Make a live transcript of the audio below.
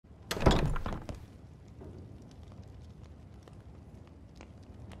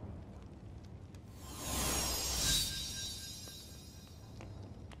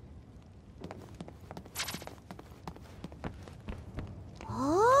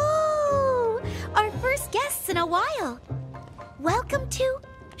a while. Welcome to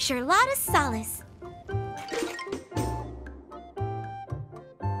Sherlotta Solace.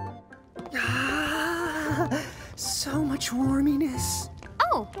 So much warminess.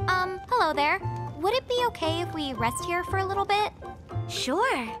 Oh, hello there. Would it be okay if we rest here for a little bit?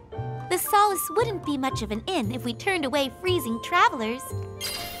 Sure. The Solace wouldn't be much of an inn if we turned away freezing travelers.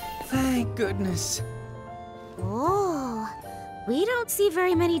 Thank goodness. Oh, we don't see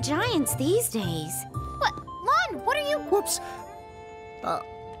very many giants these days. What? Lann, what are you... Whoops.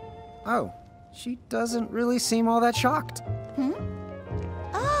 Oh. She doesn't really seem all that shocked.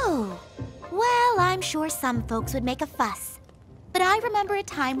 Oh. Well, I'm sure some folks would make a fuss. But I remember a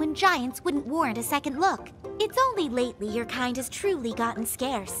time when giants wouldn't warrant a second look. It's only lately your kind has truly gotten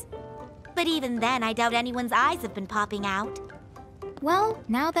scarce. But even then, I doubt anyone's eyes have been popping out. Well,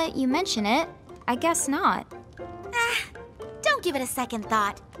 now that you mention it, I guess not. Don't give it a second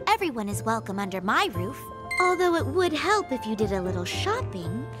thought. Everyone is welcome under my roof. Although it would help if you did a little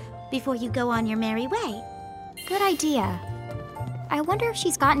shopping before you go on your merry way. Good idea. I wonder if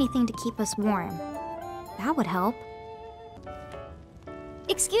she's got anything to keep us warm. That would help.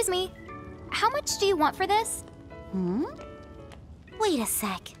 Excuse me, how much do you want for this? Wait a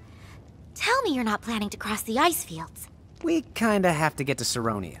sec. Tell me you're not planning to cross the ice fields. We kinda have to get to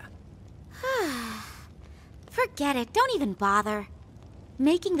Saronia. Forget it, don't even bother.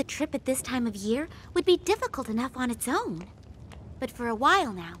 Making the trip at this time of year would be difficult enough on its own. But for a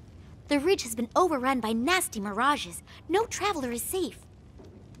while now, the ridge has been overrun by nasty mirages. No traveler is safe.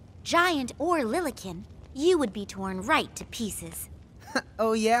 Giant or Lilikin, you would be torn right to pieces.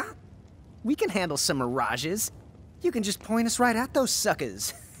 Oh yeah? We can handle some mirages. You can just point us right at those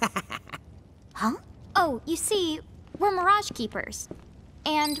suckers. Huh? Oh, you see, we're Mirage Keepers.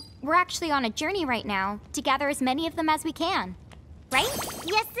 And we're actually on a journey right now to gather as many of them as we can. Right?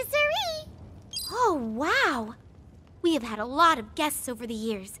 Yes, sirree! Oh, wow! We have had a lot of guests over the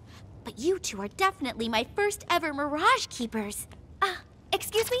years, but you two are definitely my first ever Mirage Keepers.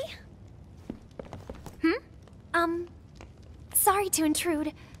 Excuse me? Sorry to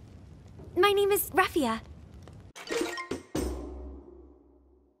intrude. My name is Refia.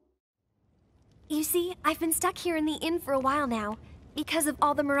 You see, I've been stuck here in the inn for a while now, because of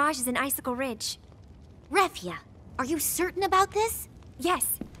all the mirages in Icicle Ridge. Refia, are you certain about this?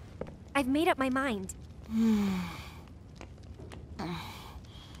 Yes. I've made up my mind.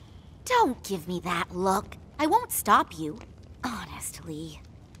 Don't give me that look. I won't stop you, honestly.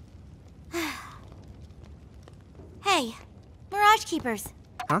 Hey, Mirage Keepers.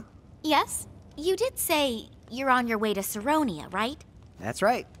 Huh? Yes? You did say you're on your way to Saronia, right? That's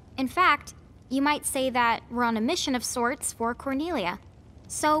right. In fact, you might say that we're on a mission of sorts for Cornelia.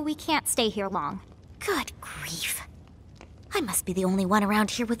 So we can't stay here long. Good grief. I must be the only one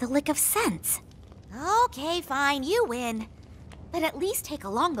around here with a lick of sense. Okay, fine, you win. But at least take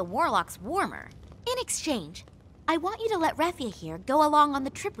along the Warlock's warmer. In exchange, I want you to let Refia here go along on the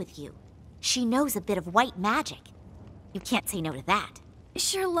trip with you. She knows a bit of white magic. You can't say no to that.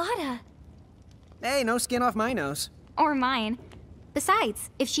 Sherlotta! Hey, no skin off my nose. Or mine. Besides,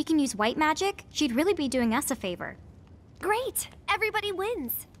 if she can use white magic, she'd really be doing us a favor. Great! Everybody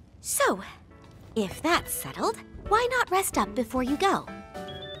wins! So, if that's settled, why not rest up before you go?